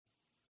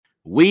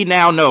We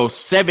now know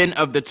 7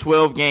 of the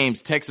 12 games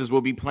Texas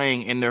will be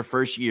playing in their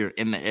first year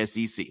in the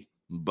SEC.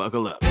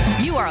 Buckle up.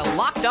 You are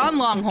Locked On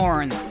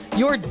Longhorns,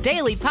 your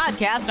daily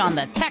podcast on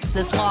the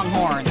Texas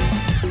Longhorns.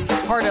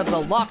 Part of the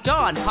Locked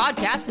On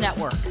Podcast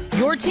Network,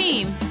 your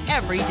team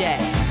every day.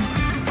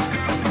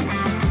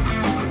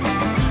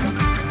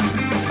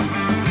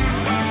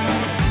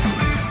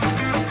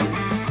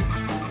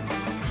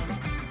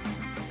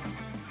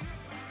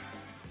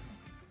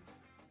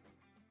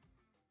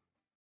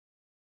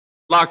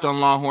 Locked On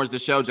Longhorns, the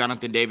show.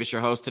 Jonathan Davis,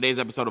 your host. Today's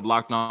episode of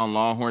Locked On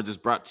Longhorns is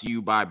brought to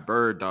you by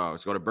Bird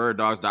Dogs. Go to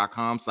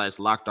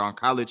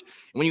birddogs.com/LockedOnCollege. And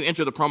when you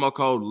enter the promo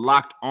code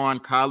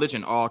LockedOnCollege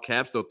in all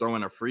caps, they'll throw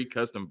in a free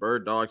custom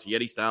Bird Dogs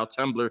Yeti-style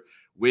tumbler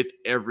with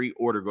every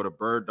order. Go to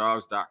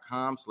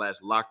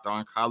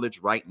birddogs.com/LockedOnCollege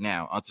right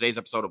now. On today's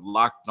episode of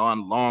Locked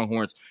On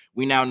Longhorns,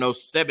 we now know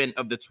 7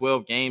 of the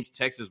 12 games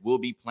Texas will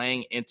be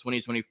playing in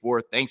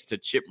 2024, thanks to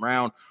Chip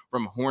Brown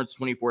from Horns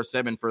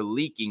 24/7 for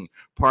leaking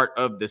part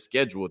of the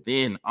schedule.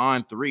 Then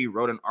On 3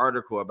 wrote an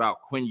article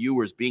about Quinn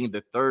Ewers being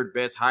the third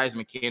best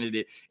Heisman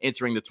candidate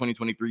entering the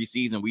 2023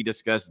 season. We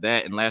discussed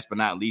that. And last but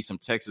not least, some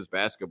Texas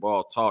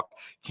basketball talk.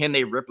 Can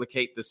they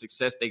replicate the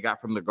success they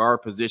got from the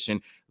guard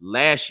position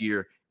last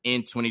year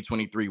in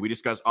 2023? We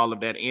discuss all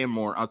of that and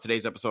more on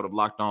today's episode of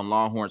Locked On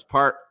Longhorns,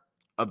 part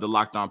of the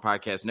Locked On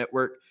Podcast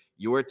Network,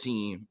 your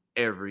team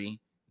every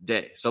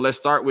day. So let's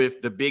start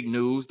with the big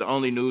news, the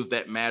only news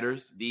that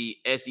matters, the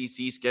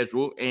SEC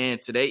schedule.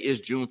 And today is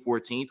June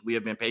 14th. We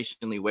have been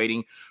patiently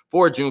waiting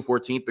for June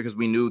 14th because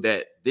we knew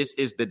that this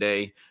is the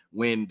day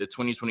when the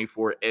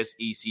 2024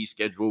 SEC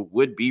schedule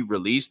would be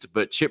released.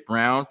 But Chip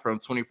Brown from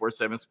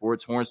 24/7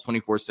 Sports, Horns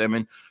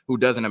 24/7, who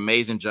does an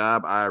amazing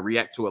job, I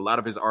react to a lot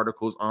of his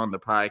articles on the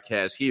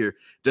podcast here,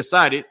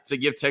 decided to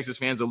give Texas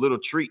fans a little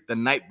treat the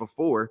night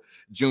before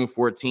June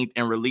 14th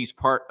and release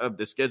part of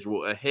the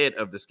schedule ahead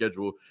of the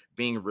schedule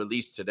being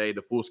released today.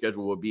 The full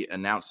schedule will be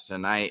announced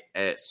tonight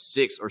at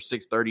 6 or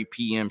 6:30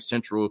 p.m.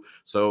 Central.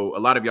 So a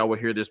lot of y'all will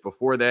hear this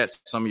before that.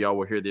 Some of y'all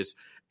will hear this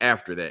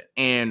after that.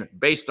 And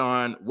based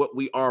on what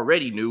we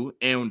already knew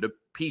and the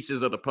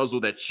pieces of the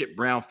puzzle that Chip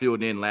Brown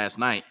filled in last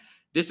night,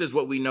 this is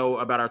what we know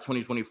about our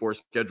 2024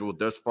 schedule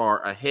thus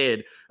far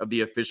ahead of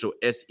the official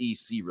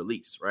SEC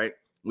release, right?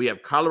 We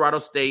have Colorado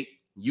State,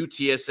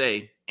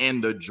 UTSA,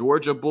 and the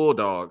Georgia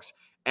Bulldogs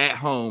at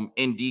home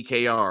in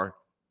DKR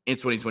in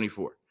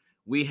 2024.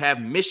 We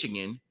have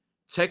Michigan,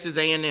 Texas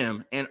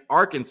A&M, and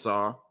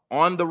Arkansas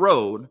on the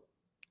road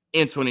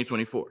in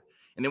 2024.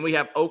 And then we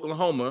have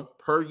Oklahoma,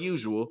 per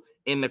usual,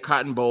 in the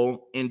Cotton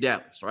Bowl in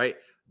Dallas, right?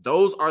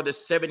 Those are the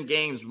 7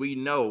 games we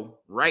know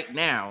right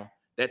now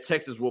that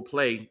Texas will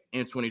play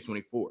in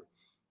 2024.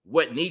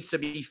 What needs to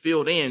be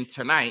filled in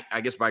tonight, I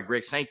guess by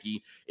Greg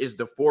Sankey, is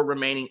the 4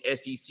 remaining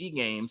SEC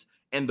games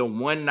and the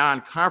 1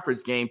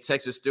 non-conference game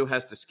Texas still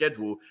has to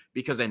schedule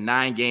because a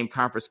 9-game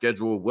conference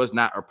schedule was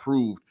not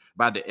approved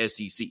by the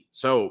SEC.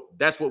 So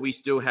that's what we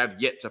still have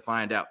yet to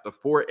find out. The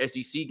 4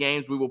 SEC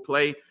games we will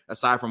play,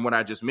 aside from what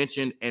I just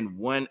mentioned, and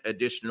 1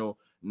 additional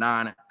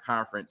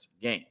non-conference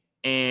game.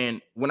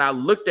 And when I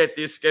looked at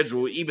this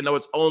schedule, even though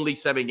it's only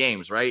 7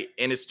 games, right,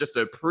 and it's just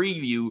a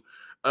preview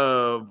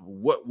of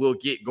what we'll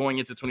get going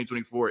into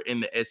 2024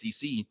 in the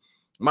SEC,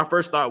 my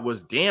first thought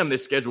was, damn,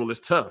 this schedule is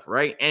tough,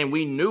 right? And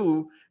we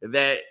knew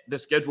that the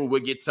schedule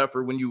would get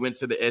tougher when you went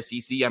to the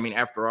SEC. I mean,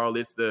 after all,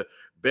 it's the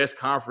best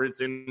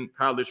conference in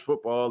college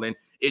football, and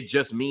it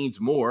just means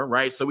more,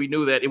 right? So we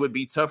knew that it would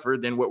be tougher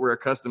than what we're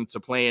accustomed to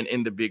playing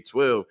in the Big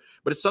 12.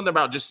 But it's something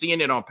about just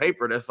seeing it on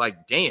paper that's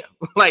like, damn,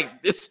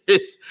 like this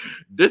is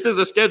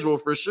a schedule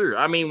for sure.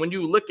 I mean, when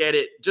you look at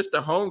it, just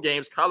the home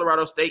games,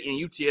 Colorado State and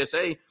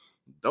UTSA,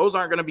 those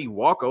aren't going to be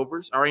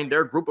walkovers. I mean,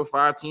 they're group of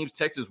 5 teams.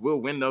 Texas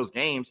will win those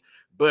games,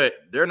 but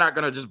they're not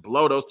going to just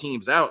blow those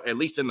teams out, at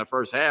least in the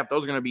first half.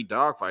 Those are going to be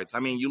dogfights. I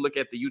mean, you look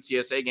at the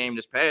UTSA game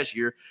this past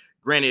year,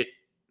 granted,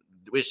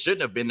 it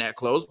shouldn't have been that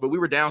close, but we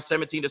were down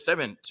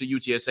 17-7 to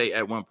UTSA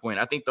at one point.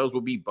 I think those will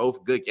be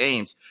both good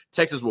games.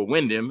 Texas will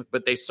win them,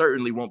 but they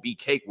certainly won't be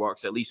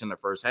cakewalks, at least in the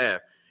first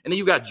half. And then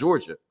you got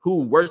Georgia,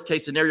 who, worst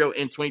case scenario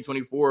in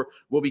 2024,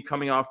 will be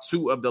coming off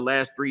 2 of the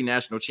last 3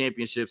 national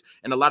championships.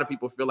 And a lot of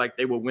people feel like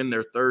they will win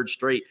their 3rd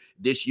straight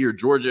this year.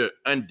 Georgia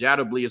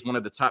undoubtedly is one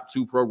of the top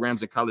 2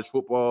 programs in college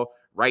football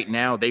right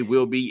now. They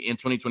will be in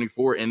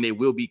 2024, and they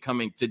will be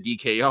coming to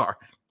DKR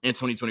in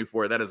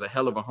 2024. That is a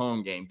hell of a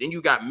home game. Then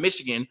you got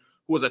Michigan,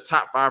 who is a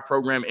top 5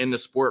 program in the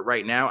sport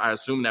right now. I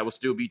assume that will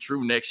still be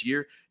true next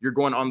year. You're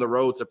going on the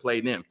road to play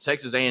them.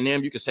 Texas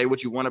A&M, you can say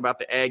what you want about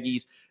the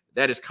Aggies.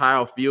 That is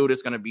Kyle Field.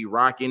 It's going to be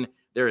rocking.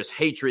 There is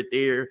hatred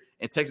there.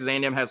 And Texas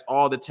A&M has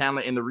all the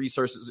talent and the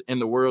resources in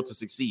the world to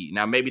succeed.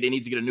 Now, maybe they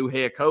need to get a new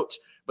head coach,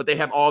 but they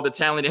have all the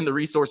talent and the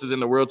resources in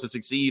the world to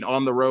succeed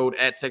on the road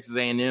at Texas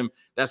A&M.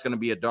 That's going to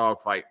be a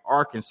dogfight.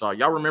 Arkansas,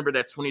 y'all remember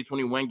that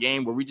 2021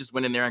 game where we just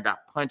went in there and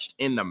got punched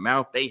in the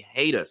mouth? They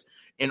hate us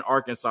in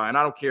Arkansas. And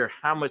I don't care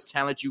how much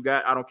talent you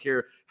got. I don't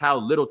care how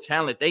little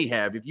talent they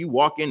have. If you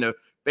walk into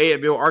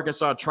Fayetteville,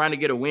 Arkansas, trying to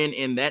get a win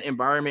in that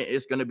environment,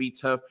 it's going to be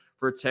tough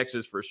for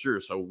Texas for sure.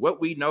 So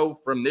what we know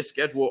from this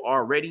schedule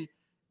already,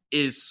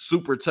 is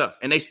super tough,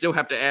 and they still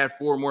have to add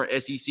 4 more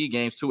SEC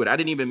games to it. I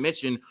didn't even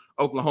mention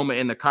Oklahoma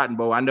in the Cotton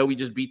Bowl. I know we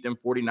just beat them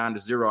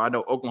 49-0. I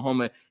know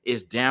Oklahoma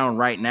is down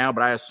right now,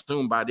 but I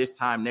assume by this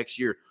time next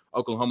year,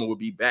 Oklahoma will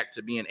be back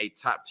to being a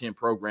top 10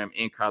 program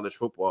in college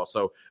football.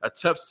 So a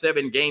tough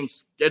 7-game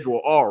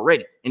schedule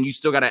already, and you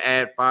still got to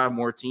add 5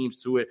 more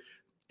teams to it.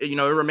 It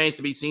remains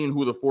to be seen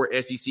who the 4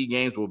 SEC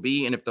games will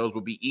be and if those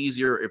will be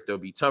easier, if they'll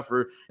be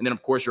tougher. And then,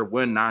 of course, your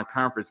one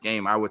non-conference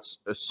game, I would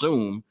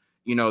assume,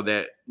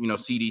 that,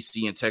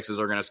 CDC and Texas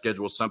are going to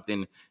schedule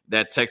something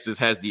that Texas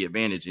has the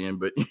advantage in.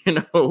 But,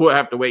 we'll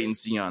have to wait and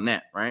see on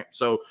that, right?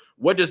 So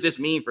what does this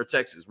mean for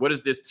Texas? What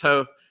does this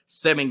tough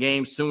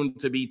 7-game,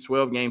 soon-to-be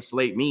 12-game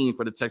slate mean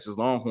for the Texas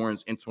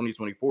Longhorns in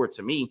 2024?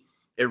 To me,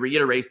 it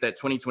reiterates that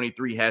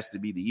 2023 has to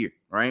be the year,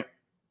 right?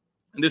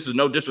 And this is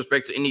no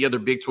disrespect to any other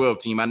Big 12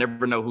 team. I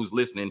never know who's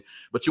listening,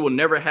 but you will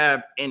never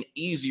have an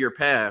easier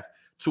path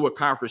to a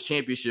conference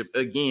championship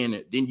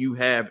again than you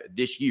have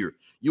this year.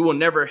 You will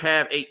never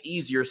have an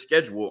easier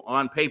schedule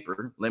on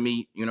paper. Let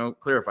me,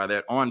 clarify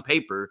that, on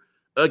paper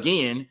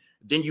again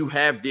than you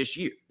have this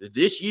year.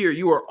 This year,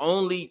 you are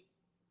only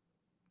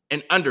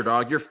an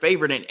underdog. You're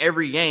favored in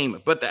every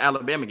game but the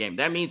Alabama game.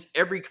 That means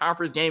every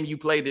conference game you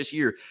play this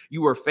year,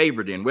 you are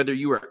favored in, whether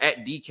you are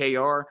at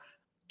DKR,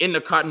 in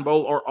the Cotton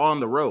Bowl, or on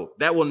the road.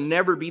 That will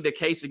never be the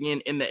case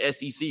again in the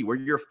SEC, where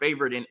you're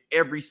favored in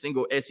every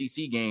single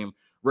SEC game,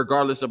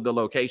 regardless of the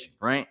location,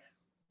 right?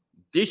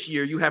 This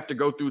year, you have to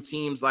go through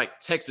teams like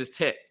Texas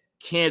Tech,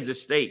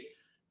 Kansas State,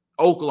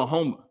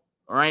 Oklahoma,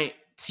 all right,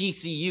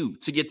 TCU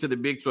to get to the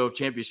Big 12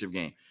 championship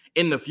game.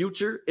 In the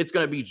future, it's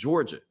going to be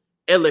Georgia,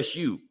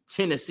 LSU,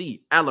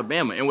 Tennessee,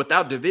 Alabama. And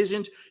without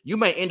divisions, you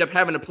may end up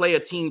having to play a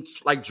team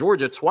like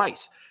Georgia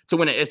twice to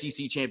win an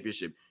SEC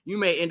championship. You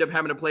may end up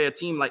having to play a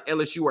team like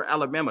LSU or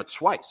Alabama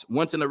twice,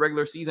 once in the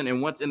regular season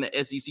and once in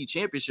the SEC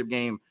championship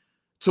game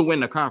to win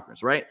the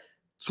conference, right?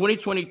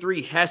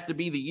 2023 has to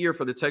be the year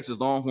for the Texas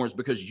Longhorns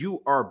because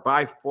you are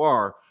by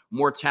far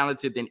more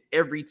talented than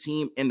every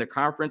team in the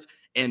conference.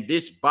 And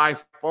this by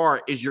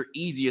far is your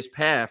easiest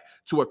path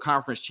to a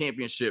conference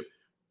championship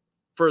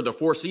for the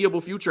foreseeable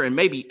future and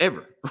maybe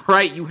ever,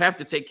 right? You have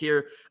to take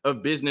care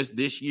of business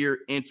this year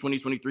in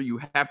 2023.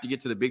 You have to get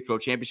to the Big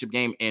 12 championship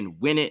game and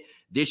win it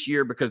this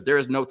year because there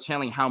is no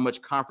telling how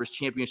much conference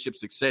championship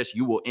success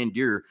you will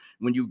endure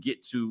when you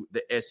get to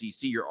the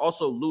SEC. You're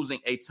also losing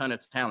a ton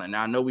of talent.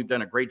 Now, I know we've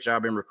done a great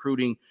job in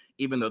recruiting,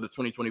 even though the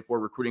 2024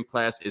 recruiting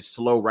class is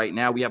slow right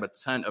now. We have a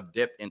ton of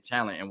depth and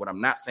talent. And what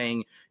I'm not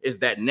saying is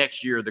that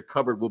next year the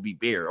cupboard will be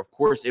bare. Of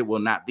course, it will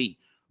not be.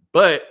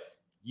 But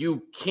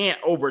you can't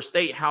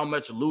overstate how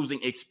much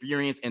losing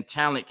experience and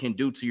talent can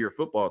do to your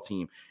football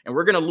team. And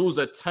we're going to lose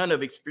a ton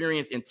of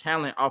experience and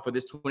talent off of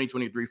this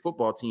 2023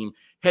 football team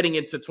heading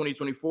into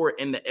 2024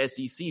 in the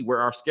SEC, where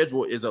our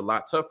schedule is a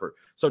lot tougher.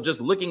 So just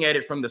looking at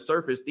it from the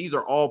surface, these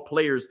are all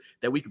players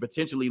that we could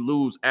potentially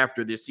lose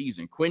after this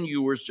season. Quinn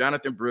Ewers,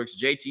 Jonathan Brooks,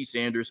 JT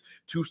Sanders,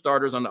 2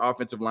 starters on the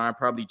offensive line,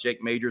 probably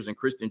Jake Majors and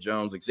Kristen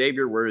Jones,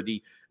 Xavier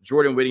Worthy,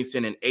 Jordan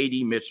Whittington, and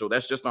A.D. Mitchell.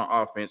 That's just on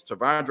offense.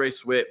 Tavondre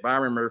Sweat,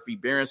 Byron Murphy,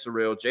 Barron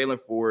Sorrell,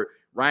 Jalen Ford,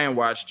 Ryan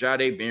Watts,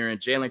 Jade Barron,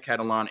 Jalen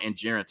Catalan, and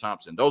Jaron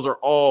Thompson. Those are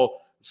all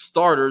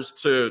starters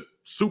to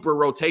super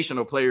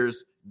rotational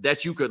players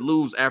that you could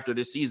lose after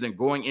this season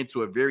going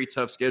into a very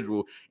tough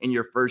schedule in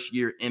your first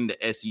year in the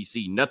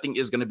SEC. Nothing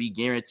is going to be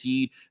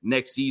guaranteed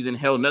next season.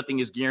 Hell, nothing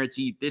is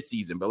guaranteed this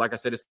season. But like I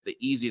said, it's the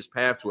easiest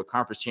path to a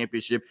conference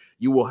championship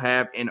you will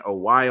have in a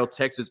while.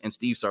 Texas and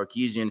Steve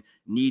Sarkisian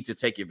need to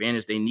take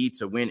advantage. They need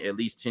to win at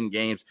least 10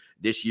 games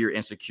this year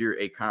and secure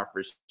a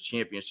conference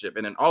championship.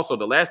 And then also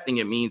the last thing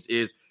it means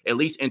is, at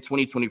least in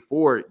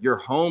 2024, your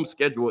home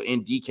schedule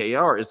in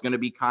DKR is going to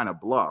be kind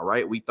of blah,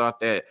 right? We thought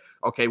that,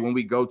 okay, when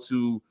we go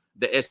to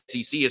the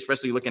SEC,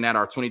 especially looking at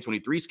our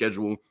 2023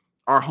 schedule,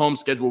 our home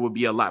schedule would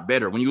be a lot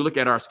better. When you look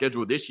at our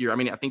schedule this year, I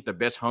mean, I think the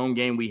best home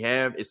game we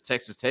have is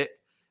Texas Tech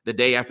the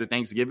day after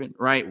Thanksgiving,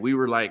 right? We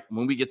were like,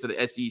 when we get to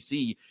the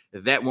SEC,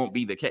 that won't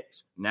be the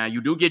case. Now,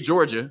 you do get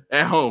Georgia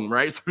at home,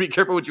 right? So be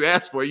careful what you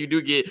ask for. You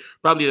do get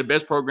probably the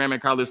best program in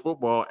college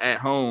football at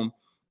home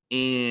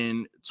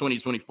in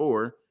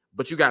 2024,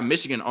 but you got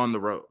Michigan on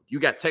the road. You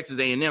got Texas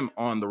A&M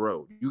on the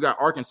road. You got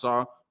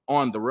Arkansas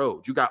on the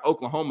road. You got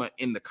Oklahoma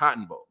in the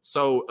Cotton Bowl.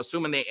 So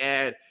assuming they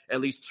add at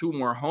least 2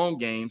 more home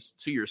games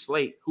to your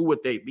slate, who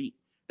would they be?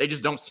 They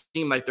just don't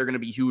seem like they're going to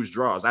be huge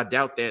draws. I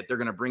doubt that they're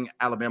going to bring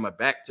Alabama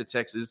back to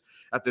Texas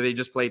after they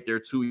just played there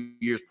 2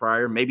 years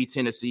prior. Maybe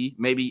Tennessee,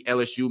 maybe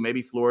LSU,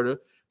 maybe Florida.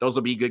 Those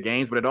will be good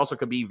games, but it also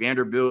could be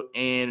Vanderbilt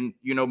and,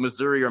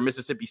 Missouri or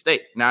Mississippi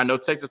State. Now, I know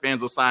Texas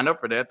fans will sign up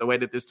for that, the way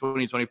that this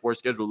 2024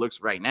 schedule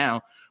looks right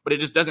now, but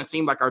it just doesn't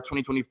seem like our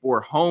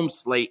 2024 home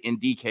slate in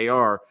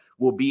DKR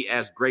will be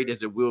as great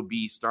as it will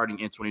be starting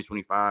in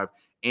 2025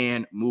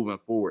 and moving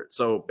forward.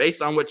 So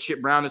based on what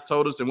Chip Brown has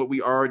told us and what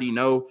we already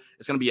know,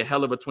 it's going to be a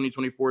hell of a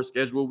 2024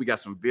 schedule. We got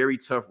some very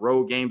tough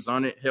road games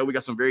on it. Hell, we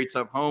got some very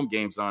tough home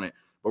games on it,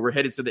 but we're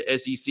headed to the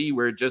SEC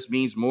where it just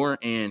means more.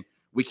 And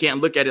We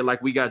can't look at it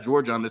like we got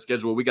Georgia on the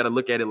schedule. We got to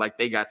look at it like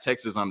they got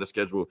Texas on the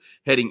schedule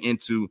heading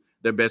into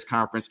the best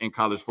conference in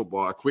college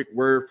football. A quick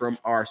word from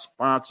our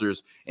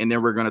sponsors, and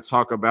then we're going to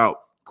talk about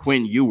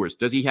Quinn Ewers.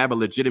 Does he have a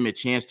legitimate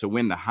chance to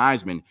win the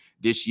Heisman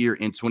this year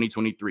in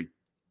 2023?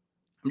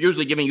 I'm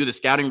usually giving you the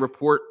scouting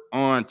report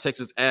on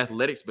Texas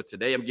athletics, but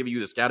today I'm giving you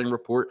the scouting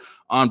report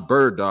on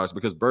Bird Dogs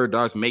because Bird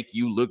Dogs make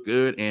you look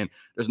good, and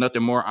there's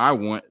nothing more I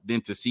want than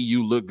to see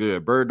you look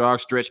good. Bird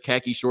Dogs stretch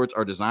khaki shorts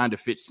are designed to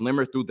fit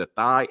slimmer through the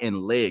thigh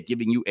and leg,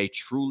 giving you a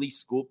truly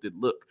sculpted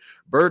look.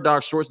 Bird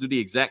Dog shorts do the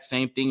exact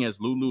same thing as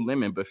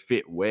Lululemon, but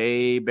fit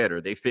way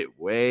better. They fit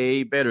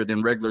way better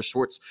than regular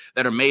shorts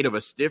that are made of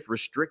a stiff,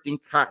 restricting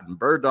cotton.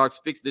 Bird Dogs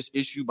fix this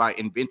issue by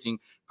inventing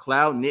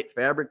cloud knit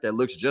fabric that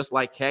looks just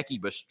like khaki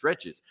but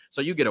stretches,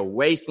 so you get a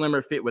way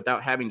slimmer fit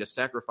without having to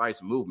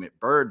sacrifice movement.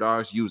 Bird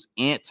Dogs use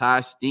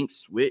anti-stink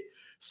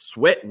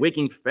sweat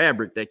wicking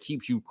fabric that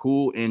keeps you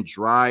cool and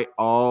dry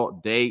all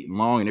day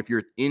long. And if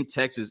you're in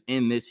Texas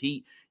in this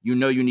heat, you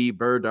know you need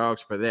Bird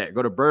Dogs for that.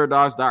 Go to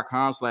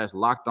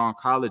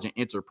birddogs.com/lockedoncollege and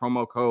enter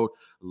promo code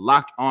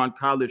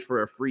LockedOnCollege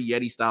for a free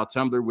Yeti style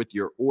tumbler with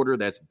your order.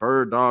 That's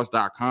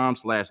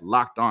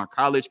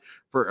birddogs.com/lockedoncollege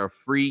for a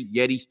free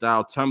Yeti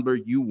style tumbler.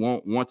 You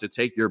won't want to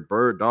take your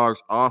Bird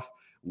Dogs off.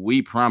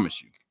 We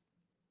promise you.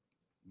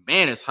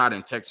 Man, it's hot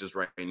in Texas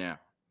right now.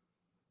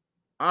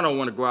 I don't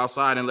want to go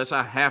outside unless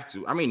I have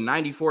to. I mean,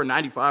 94,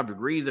 95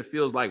 degrees. It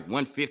feels like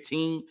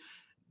 115.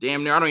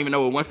 Damn near. I don't even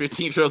know what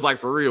 115 feels like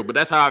for real, but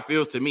that's how it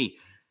feels to me.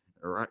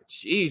 All right.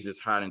 Jeez, it's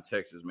hot in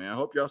Texas, man. I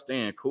hope y'all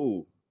staying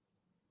cool.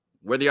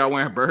 Whether y'all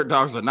wearing Bird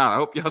Dogs or not, I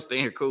hope y'all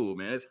staying cool,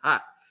 man. It's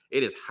hot.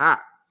 It is hot.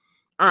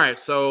 All right,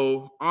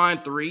 so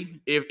On 3,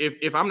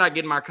 if I'm not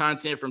getting my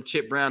content from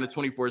Chip Brown at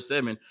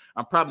 24/7,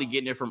 I'm probably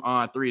getting it from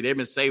On 3. They've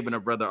been saving a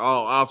brother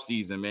all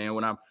offseason, man.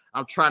 When I'm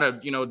trying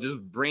to,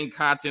 just bring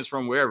contents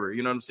from wherever,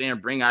 you know what I'm saying?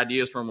 Bring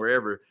ideas from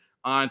wherever.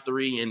 On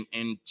 3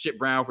 and Chip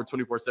Brown for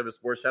 24/7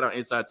 Sports. Shout out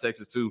Inside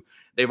Texas too.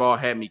 They've all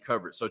had me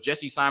covered. So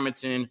Jesse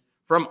Simonton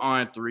from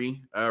On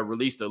 3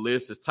 released a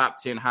list of top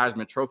 10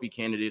 Heisman Trophy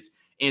candidates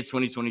in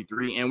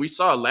 2023. And we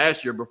saw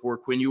last year before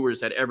Quinn Ewers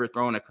had ever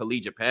thrown a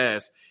collegiate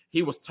pass,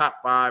 he was top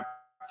 5,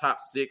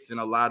 top 6 in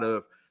a lot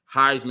of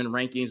Heisman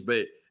rankings.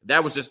 But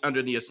that was just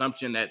under the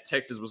assumption that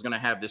Texas was going to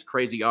have this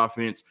crazy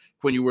offense.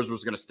 Quinn Ewers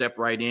was going to step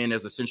right in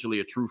as essentially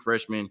a true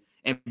freshman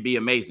and be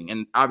amazing.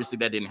 And obviously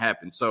that didn't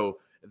happen. So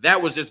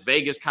that was just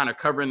Vegas kind of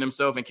covering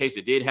themselves in case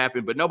it did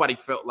happen. But nobody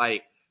felt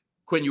like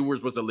Quinn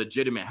Ewers was a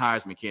legitimate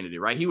Heisman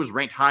candidate, right? He was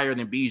ranked higher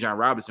than Bijan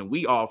Robinson.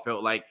 We all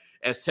felt like,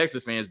 as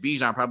Texas fans,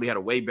 Bijan probably had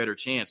a way better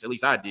chance, at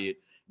least I did,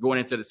 going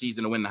into the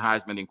season to win the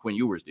Heisman than Quinn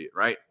Ewers did,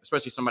 right?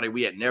 Especially somebody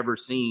we had never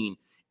seen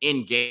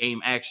in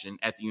game action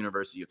at the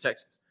University of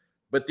Texas.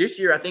 But this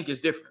year, I think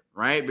is different,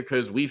 right?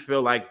 Because we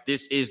feel like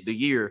this is the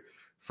year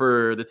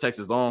for the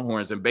Texas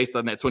Longhorns. And based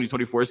on that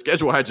 2024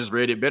 schedule I just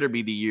read, it better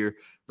be the year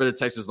for the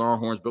Texas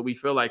Longhorns. But we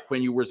feel like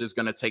Quinn Ewers is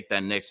going to take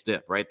that next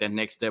step, right? That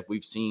next step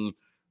we've seen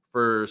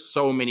for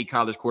so many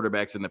college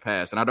quarterbacks in the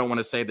past. And I don't want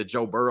to say the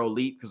Joe Burrow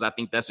leap because I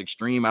think that's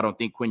extreme. I don't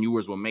think Quinn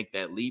Ewers will make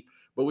that leap.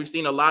 But we've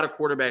seen a lot of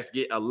quarterbacks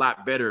get a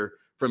lot better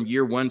from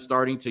year 1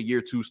 starting to year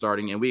 2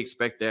 starting, and we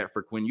expect that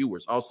for Quinn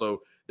Ewers.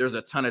 Also, there's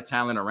a ton of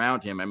talent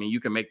around him. I mean,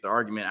 you can make the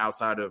argument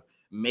outside of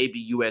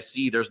maybe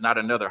USC, there's not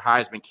another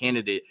Heisman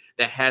candidate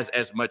that has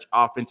as much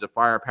offensive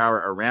firepower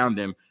around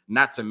them,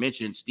 not to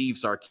mention Steve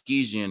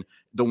Sarkisian,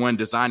 the one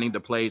designing the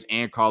plays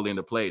and calling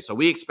the plays. So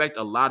we expect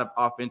a lot of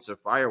offensive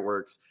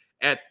fireworks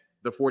at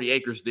the 40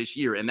 acres this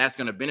year, and that's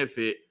going to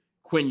benefit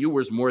Quinn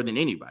Ewers more than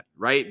anybody,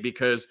 right?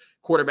 Because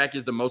quarterback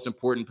is the most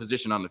important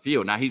position on the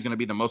field. Now, he's going to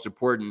be the most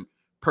important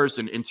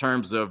person in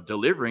terms of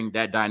delivering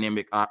that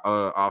dynamic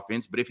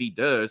offense, but if he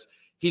does,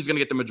 he's going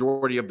to get the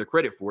majority of the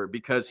credit for it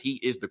because he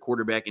is the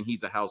quarterback and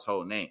he's a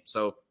household name.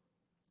 So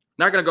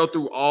not going to go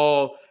through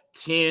all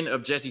 10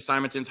 of Jesse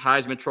Simonton's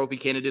Heisman Trophy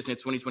candidates in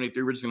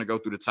 2023. We're just going to go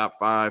through the top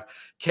 5.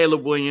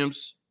 Caleb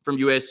Williams from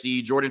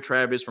USC, Jordan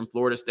Travis from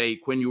Florida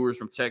State, Quinn Ewers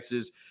from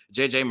Texas,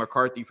 J.J.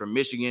 McCarthy from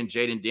Michigan,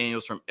 Jaden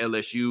Daniels from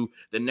LSU.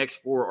 The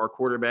next 4 are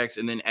quarterbacks.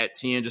 And then at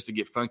 10, just to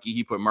get funky,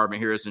 he put Marvin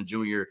Harrison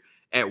Jr.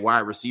 at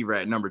wide receiver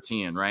at number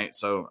 10, right?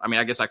 So, I mean,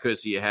 I guess I could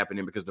see it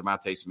happening because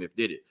Devontae Smith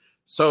did it.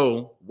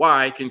 So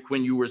why can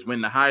Quinn Ewers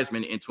win the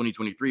Heisman in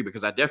 2023?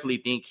 Because I definitely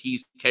think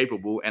he's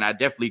capable, and I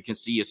definitely can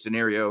see a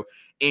scenario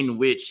in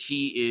which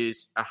he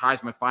is a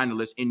Heisman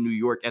finalist in New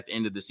York at the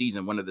end of the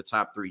season, one of the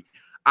top 3.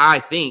 I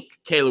think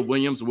Caleb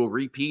Williams will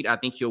repeat. I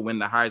think he'll win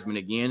the Heisman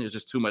again. There's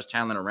just too much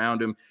talent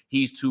around him.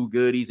 He's too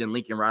good. He's in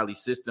Lincoln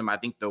Riley's system. I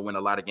think they'll win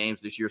a lot of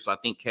games this year. So I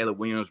think Caleb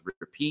Williams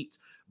repeats.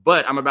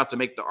 But I'm about to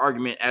make the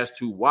argument as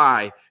to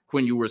why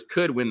Quinn Ewers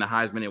could win the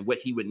Heisman and what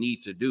he would need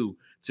to do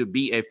to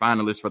be a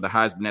finalist for the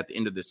Heisman at the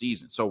end of the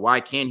season. So why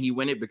can he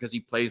win it? Because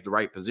he plays the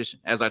right position.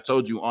 As I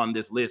told you on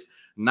this list,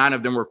 9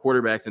 of them were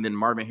quarterbacks, and then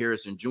Marvin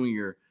Harrison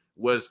Jr.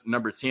 was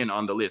number 10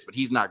 on the list, but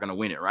he's not going to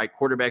win it, right?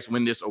 Quarterbacks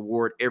win this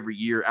award every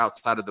year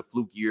outside of the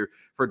fluke year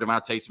for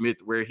Devontae Smith,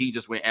 where he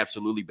just went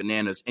absolutely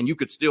bananas. And you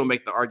could still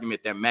make the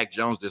argument that Mac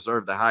Jones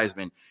deserved the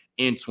Heisman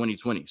in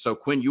 2020. So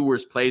Quinn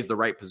Ewers plays the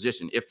right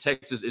position. If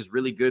Texas is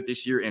really good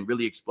this year and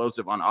really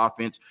explosive on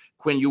offense,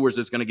 Quinn Ewers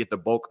is going to get the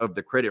bulk of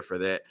the credit for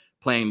that,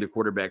 playing the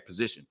quarterback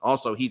position.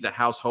 Also, he's a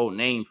household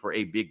name for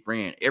a big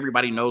brand.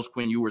 Everybody knows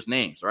Quinn Ewers'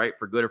 names, right?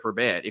 For good or for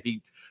bad. If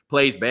he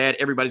plays bad,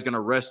 everybody's going to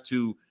rush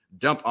to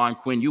dump on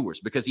Quinn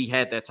Ewers because he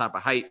had that type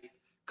of hype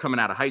coming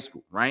out of high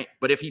school, right?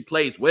 But if he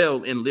plays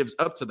well and lives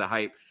up to the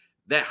hype,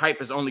 that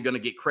hype is only going to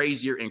get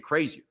crazier and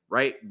crazier,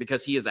 right?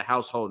 Because he is a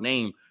household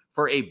name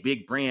for a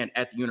big brand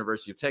at the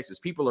University of Texas.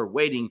 People are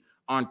waiting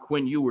on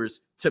Quinn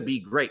Ewers to be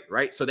great,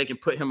 right? So they can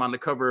put him on the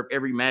cover of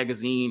every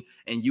magazine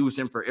and use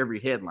him for every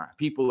headline.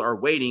 People are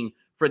waiting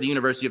for the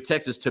University of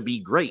Texas to be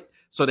great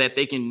so that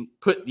they can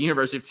put the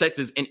University of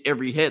Texas in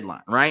every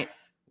headline, right?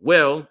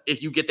 Well,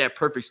 if you get that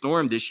perfect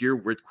storm this year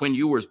with Quinn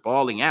Ewers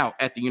balling out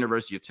at the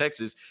University of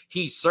Texas,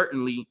 he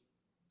certainly,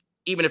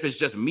 even if it's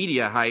just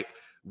media hype,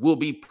 will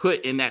be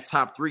put in that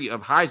top 3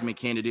 of Heisman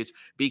candidates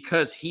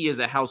because he is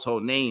a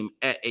household name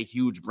at a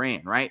huge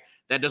brand, right?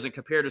 That doesn't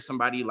compare to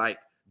somebody like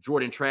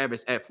Jordan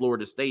Travis at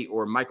Florida State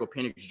or Michael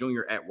Penix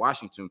Jr. at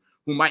Washington,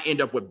 who might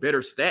end up with better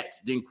stats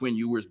than Quinn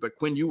Ewers, but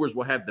Quinn Ewers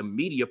will have the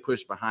media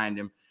push behind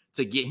him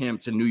to get him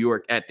to New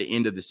York at the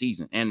end of the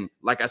season. And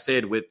like I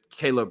said, with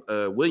Caleb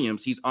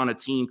Williams, he's on a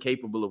team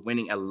capable of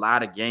winning a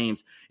lot of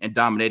games and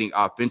dominating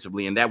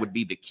offensively. And that would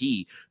be the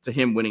key to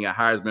him winning a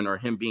Heisman or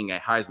him being a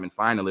Heisman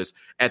finalist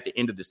at the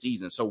end of the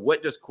season. So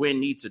what does Quinn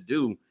need to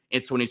do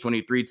in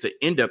 2023 to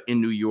end up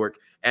in New York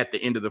at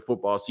the end of the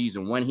football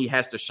season? One, he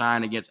has to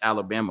shine against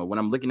Alabama. When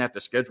I'm looking at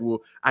the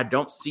schedule, I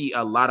don't see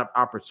a lot of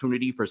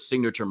opportunity for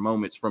signature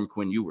moments from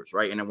Quinn Ewers,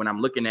 right? And when I'm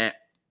looking at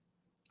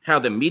how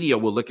the media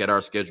will look at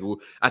our schedule,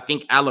 I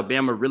think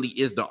Alabama really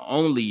is the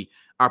only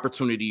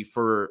opportunity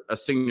for a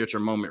signature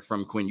moment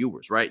from Quinn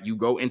Ewers, right? You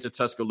go into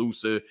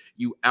Tuscaloosa,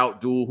 you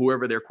outduel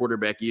whoever their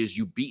quarterback is,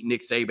 you beat Nick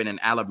Saban and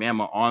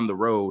Alabama on the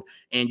road,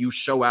 and you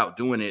show out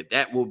doing it.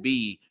 That will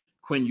be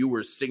Quinn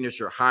Ewers'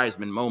 signature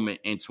Heisman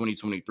moment in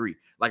 2023.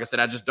 Like I said,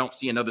 I just don't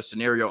see another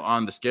scenario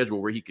on the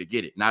schedule where he could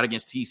get it. Not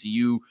against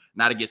TCU,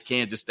 not against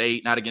Kansas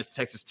State, not against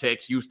Texas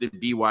Tech, Houston,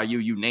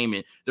 BYU, you name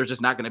it. There's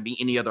just not going to be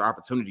any other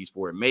opportunities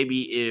for it.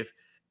 Maybe if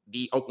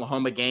the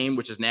Oklahoma game,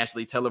 which is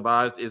nationally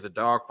televised, is a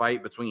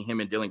dogfight between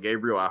him and Dylan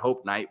Gabriel, I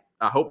hope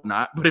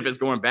not. But if it's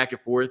going back and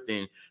forth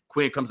and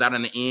Quinn comes out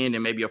in the end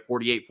and maybe a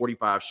 48-45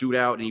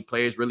 shootout and he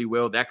plays really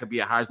well, that could be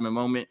a Heisman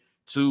moment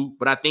too.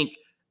 But I think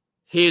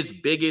his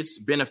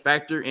biggest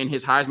benefactor in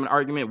his Heisman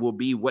argument will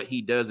be what he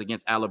does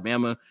against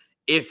Alabama.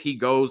 If he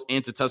goes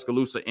into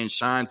Tuscaloosa and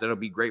shines, that'll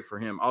be great for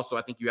him. Also,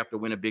 I think you have to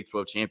win a Big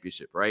 12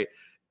 championship, right?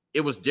 It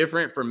was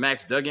different for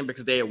Max Duggan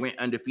because they had went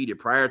undefeated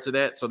prior to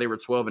that. So they were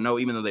 12-0,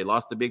 even though they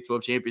lost the Big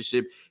 12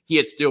 championship. He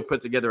had still put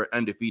together an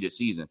undefeated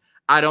season.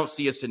 I don't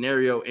see a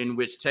scenario in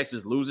which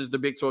Texas loses the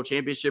Big 12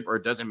 championship or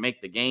doesn't make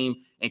the game,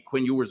 and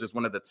Quinn Ewers is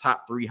one of the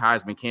top 3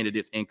 Heisman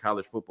candidates in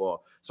college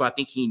football. So I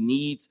think he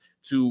needs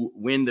to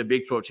win the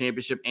Big 12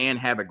 championship and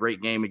have a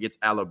great game against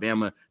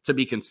Alabama to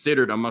be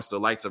considered amongst the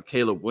likes of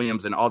Caleb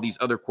Williams and all these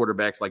other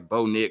quarterbacks like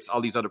Bo Nix,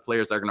 all these other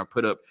players that are going to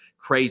put up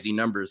crazy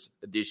numbers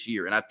this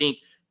year. And I think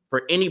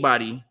for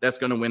anybody that's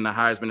going to win the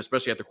Heisman,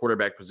 especially at the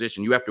quarterback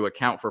position, you have to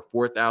account for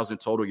 4,000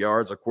 total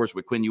yards. Of course,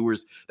 with Quinn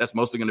Ewers, that's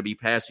mostly going to be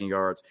passing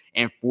yards,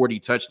 and 40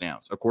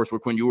 touchdowns. Of course,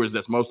 with Quinn Ewers,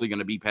 that's mostly going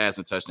to be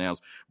passing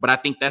touchdowns. But I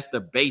think that's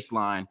the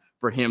baseline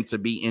for him to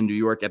be in New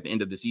York at the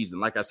end of the season.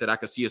 Like I said, I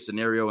could see a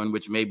scenario in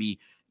which maybe,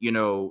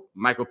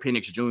 Michael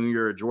Penix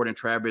Jr., Jordan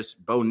Travis,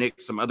 Bo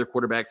Nix, some other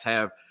quarterbacks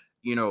have,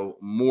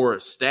 more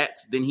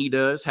stats than he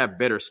does, have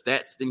better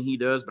stats than he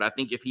does. But I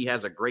think if he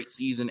has a great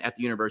season at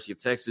the University of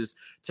Texas,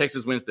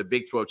 Texas wins the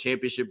Big 12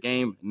 championship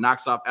game,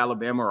 knocks off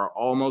Alabama or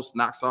almost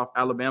knocks off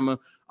Alabama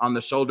on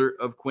the shoulder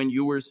of Quinn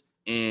Ewers,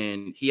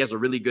 and he has a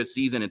really good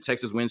season and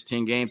Texas wins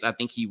 10 games, I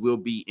think he will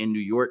be in New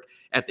York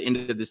at the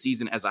end of the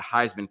season as a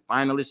Heisman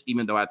finalist,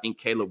 even though I think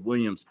Caleb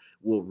Williams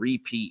will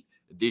repeat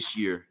this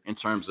year in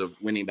terms of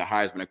winning the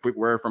Heisman. A quick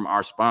word from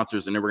our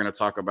sponsors, and then we're going to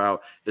talk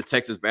about the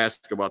Texas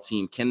basketball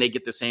team. Can they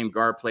get the same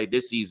guard play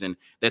this season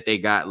that they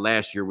got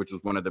last year, which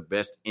was one of the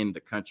best in the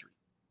country?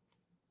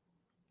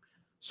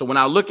 So when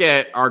I look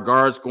at our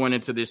guards going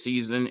into this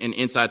season, and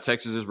Inside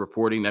Texas is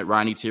reporting that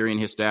Ronnie Terry and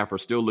his staff are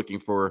still looking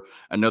for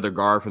another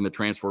guard from the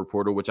transfer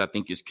portal, which I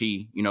think is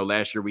key.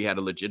 Last year we had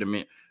a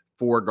legitimate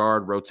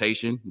 4-guard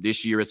rotation.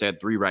 This year it's at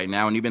 3 right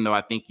now. And even though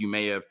I think you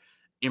may have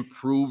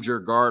improved your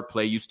guard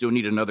play, you still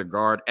need another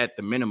guard at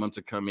the minimum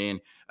to come in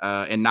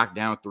and knock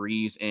down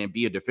threes and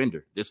be a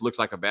defender. This looks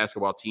like a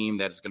basketball team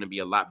that is going to be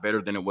a lot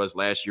better than it was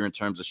last year in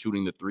terms of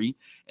shooting the three.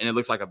 And it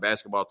looks like a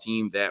basketball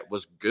team that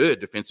was good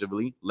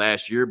defensively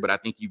last year, but I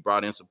think you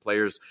brought in some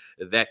players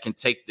that can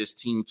take this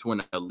team to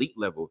an elite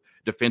level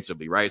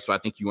defensively, right? So I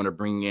think you want to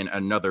bring in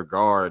another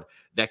guard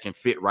that can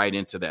fit right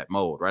into that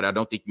mold, right? I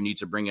don't think you need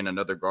to bring in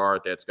another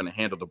guard that's going to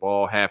handle the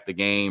ball half the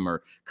game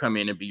or come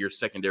in and be your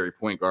secondary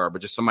point guard,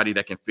 but just somebody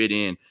that can fit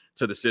in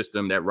to the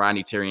system that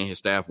Rodney Terry and his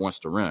staff wants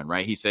to run,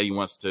 right? He said he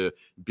wants to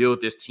build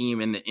this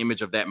team in the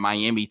image of that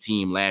Miami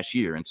team last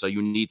year. And so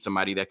you need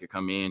somebody that could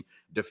come in,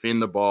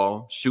 defend the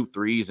ball, shoot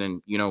threes,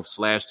 and,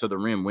 slash to the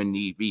rim when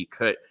need be,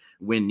 cut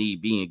when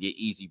need be, and get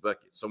easy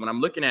buckets. So when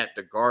I'm looking at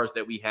the guards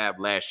that we have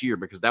last year,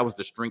 because that was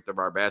the strength of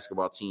our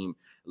basketball team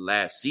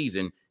last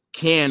season,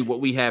 can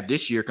what we have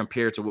this year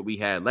compare to what we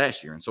had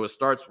last year? And so it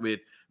starts with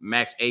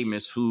Max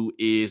Amos, who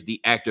is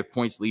the active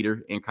points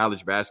leader in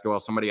college basketball,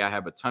 somebody I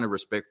have a ton of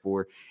respect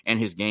for and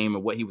his game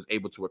and what he was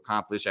able to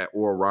accomplish at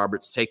Oral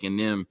Roberts, taking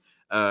them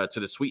to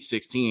the Sweet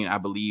 16, I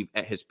believe,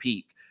 at his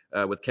peak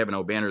with Kevin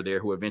O'Banner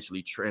there, who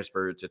eventually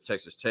transferred to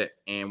Texas Tech.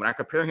 And when I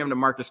compare him to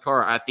Marcus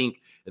Carr, I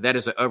think that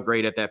is an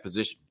upgrade at that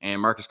position.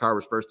 And Marcus Carr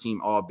was first team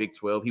all Big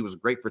 12. He was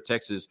great for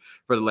Texas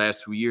for the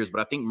last 2 years,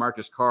 but I think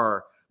Marcus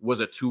Carr was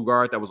a two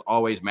guard that was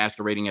always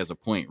masquerading as a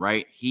point,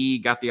 right? He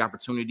got the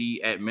opportunity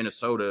at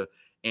Minnesota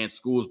and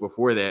schools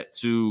before that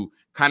to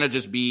kind of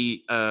just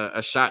be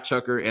a shot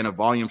chucker and a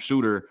volume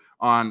shooter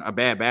on a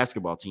bad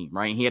basketball team,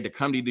 right? He had to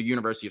come to the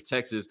University of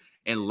Texas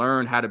and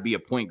learn how to be a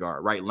point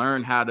guard, right?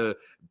 Learn how to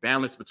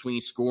balance between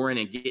scoring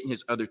and getting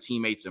his other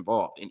teammates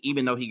involved. And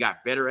even though he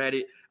got better at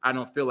it, I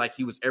don't feel like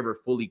he was ever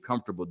fully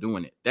comfortable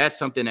doing it. That's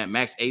something that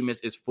Max Amos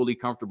is fully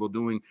comfortable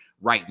doing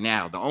right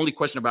now. The only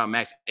question about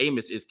Max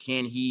Amos is,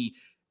 can he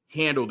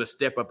handle the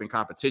step up in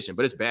competition?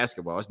 But it's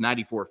basketball. It's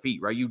 94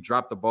 feet, right? You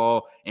drop the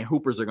ball and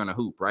hoopers are going to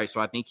hoop, right?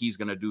 So I think he's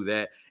going to do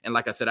that. And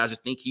like I said, I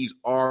just think he's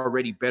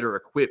already better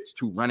equipped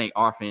to run an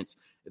offense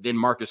than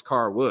Marcus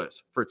Carr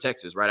was for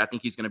Texas, right? I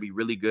think he's going to be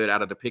really good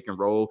out of the pick and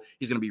roll.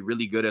 He's going to be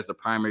really good as the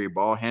primary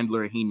ball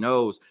handler. He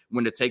knows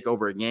when to take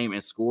over a game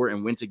and score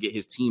and when to get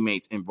his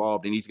teammates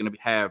involved. And he's going to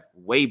have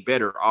way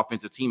better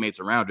offensive teammates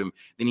around him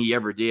than he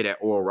ever did at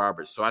Oral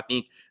Roberts. So I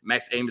think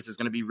Max Amos is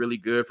going to be really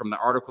good. From the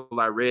article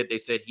I read, they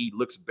said he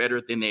looks better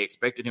than they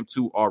expected him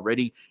to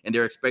already, and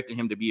they're expecting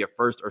him to be a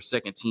first or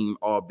second team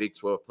all Big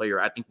 12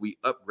 player. I think we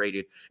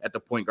upgraded at the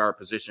point guard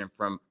position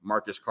from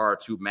Marcus Carr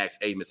to Max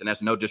Amos. And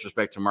that's no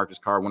disrespect to Marcus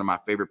Carr, one of my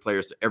favorite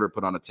players to ever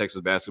put on a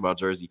Texas basketball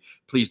jersey.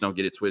 Please don't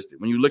get it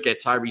twisted. When you look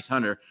at Tyrese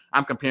Hunter,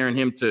 I'm comparing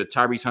him to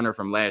Tyrese Hunter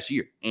from last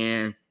year.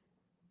 And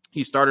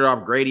he started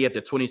off Grady at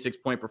the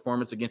 26-point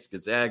performance against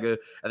Gonzaga.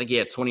 I think he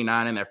had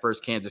 29 in that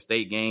first Kansas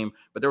State game.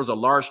 But there was a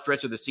large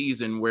stretch of the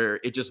season where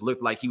it just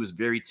looked like he was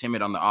very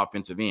timid on the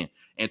offensive end.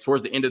 And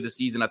towards the end of the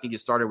season, I think it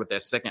started with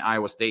that second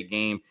Iowa State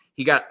game.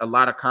 He got a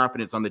lot of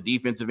confidence on the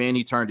defensive end.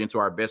 He turned into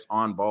our best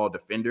on-ball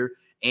defender.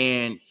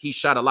 And he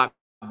shot a lot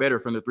better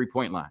from the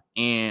three-point line.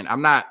 And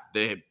I'm not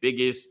the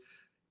biggest,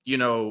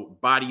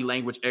 body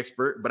language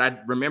expert, but I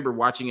remember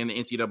watching in the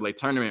NCAA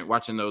tournament,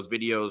 watching those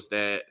videos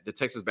that the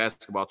Texas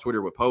basketball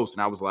Twitter would post.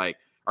 And I was like,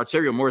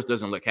 Arterio Morris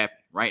doesn't look happy,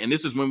 right? And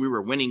this is when we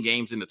were winning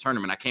games in the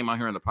tournament. I came out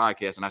here on the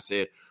podcast and I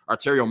said,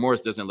 Arterio Morris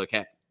doesn't look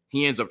happy.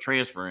 He ends up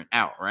transferring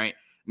out, right?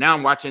 Now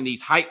I'm watching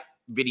these hype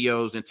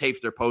videos and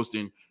tapes they're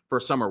posting for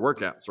summer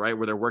workouts, right?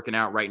 Where they're working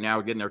out right now,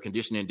 getting their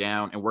conditioning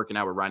down and working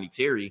out with Rodney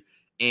Terry.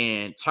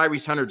 And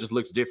Tyrese Hunter just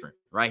looks different,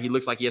 right? He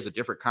looks like he has a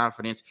different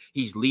confidence.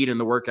 He's leading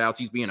the workouts.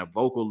 He's being a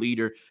vocal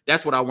leader.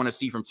 That's what I want to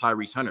see from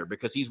Tyrese Hunter,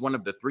 because he's one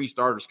of the 3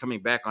 starters coming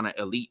back on an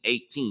Elite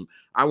 8 team.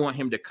 I want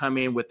him to come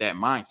in with that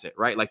mindset,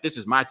 right? Like, this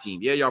is my team.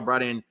 Yeah, y'all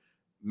brought in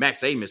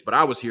Max Amos, but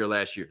I was here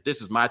last year. This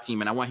is my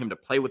team, and I want him to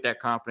play with that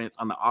confidence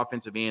on the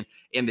offensive end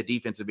and the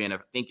defensive end. I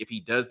think if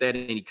he does that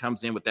and he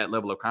comes in with that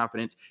level of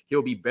confidence,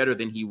 he'll be better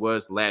than he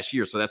was last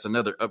year. So that's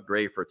another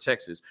upgrade for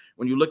Texas.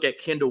 When you look at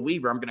Kendall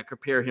Weaver, I'm going to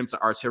compare him to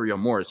Arterio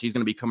Morris. He's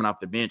going to be coming off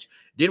the bench.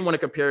 Didn't want to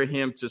compare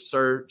him to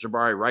Sir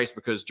Jabari Rice,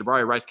 because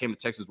Jabari Rice came to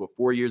Texas with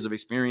 4 years of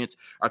experience.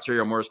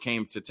 Arterio Morris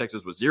came to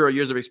Texas with 0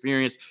 years of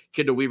experience.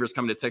 Kendall Weaver's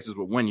coming to Texas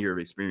with 1 year of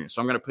experience.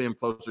 So I'm going to put him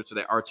closer to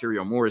that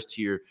Arterio Morris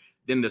tier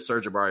than the Sir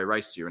Jabari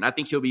Rice tier. And I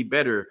think he'll be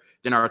better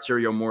than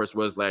Arterio Morris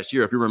was last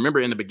year. If you remember,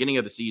 in the beginning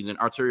of the season,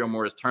 Arterio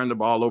Morris turned the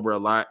ball over a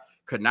lot,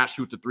 could not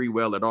shoot the three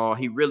well at all.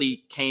 He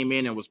really came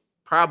in and was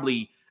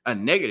probably a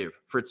negative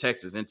for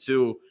Texas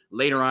until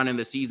later on in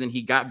the season.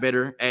 He got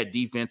better at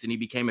defense and he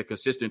became a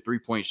consistent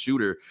three-point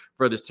shooter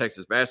for this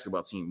Texas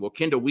basketball team. Well,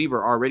 Kendall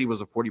Weaver already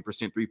was a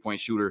 40% three-point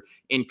shooter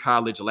in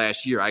college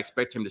last year. I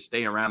expect him to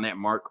stay around that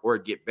mark or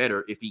get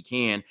better if he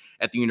can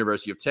at the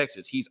University of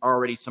Texas. He's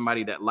already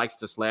somebody that likes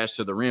to slash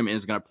to the rim and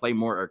is going to play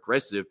more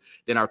aggressive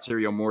than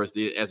Arterio Morris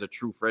did as a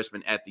true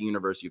freshman at the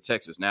University of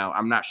Texas. Now,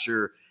 I'm not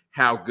sure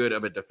how good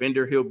of a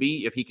defender he'll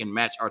be if he can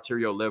match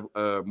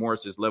Arterio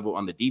Morris's level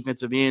on the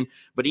defensive end.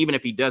 But even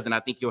if he doesn't, I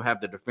think he'll have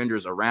the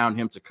defenders around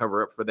him to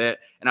cover up for that.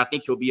 And I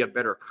think he'll be a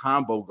better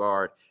combo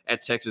guard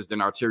at Texas than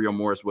Arterio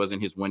Morris was in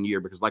his 1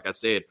 year. Because like I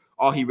said,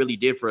 all he really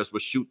did for us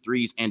was shoot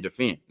threes and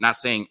defend. Not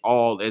saying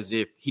all as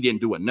if he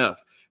didn't do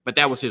enough, but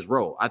that was his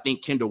role. I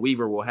think Kendall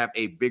Weaver will have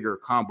a bigger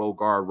combo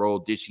guard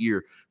role this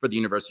year for the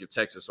University of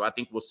Texas. So I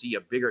think we'll see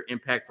a bigger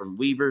impact from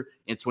Weaver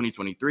in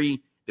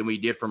 2023 than we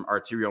did from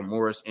Arterio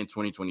Morris in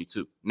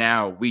 2022.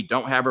 Now, we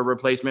don't have a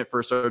replacement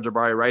for Serge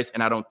Rice,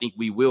 and I don't think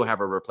we will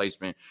have a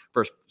replacement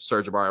for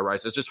Serge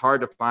Rice. It's just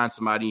hard to find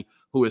somebody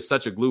who is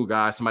such a glue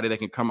guy, somebody that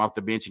can come off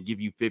the bench and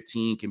give you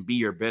 15, can be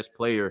your best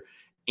player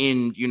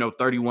in,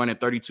 31 and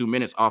 32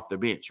 minutes off the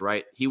bench,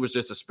 right? He was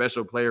just a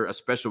special player, a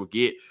special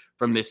get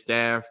from this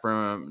staff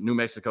from New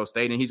Mexico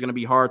State, and he's going to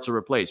be hard to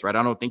replace, right?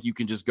 I don't think you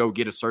can just go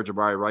get a Serge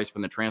Rice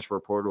from the transfer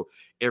portal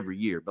every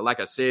year. But like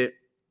I said,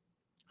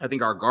 I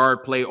think our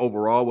guard play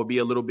overall will be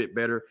a little bit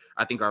better.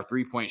 I think our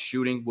three-point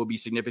shooting will be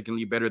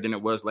significantly better than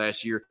it was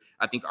last year.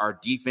 I think our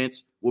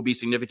defense will be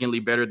significantly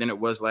better than it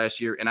was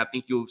last year. And I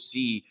think you'll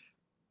see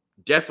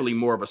definitely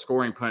more of a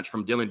scoring punch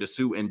from Dylan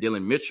Dessou and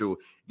Dylan Mitchell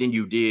than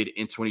you did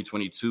in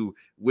 2022,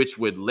 which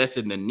would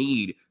lessen the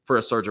need for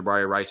a Serge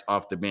Rice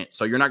off the bench.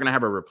 So you're not going to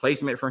have a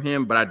replacement for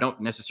him, but I don't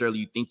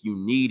necessarily think you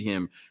need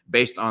him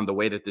based on the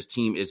way that this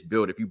team is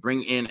built. If you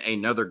bring in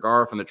another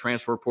guard from the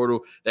transfer portal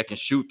that can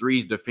shoot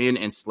threes, defend,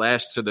 and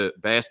slash to the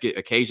basket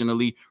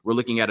occasionally, we're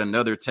looking at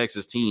another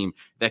Texas team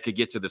that could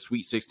get to the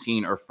Sweet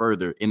 16 or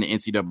further in the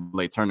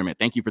NCAA tournament.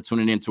 Thank you for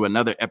tuning in to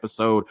another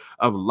episode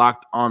of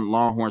Locked On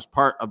Longhorns,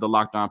 part of the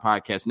Locked On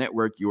Podcast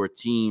Network, your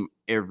team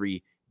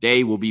every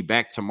day. We'll be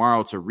back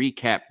tomorrow to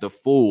recap the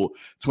full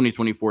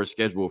 2024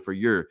 schedule for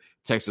your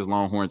Texas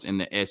Longhorns in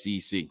the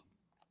SEC.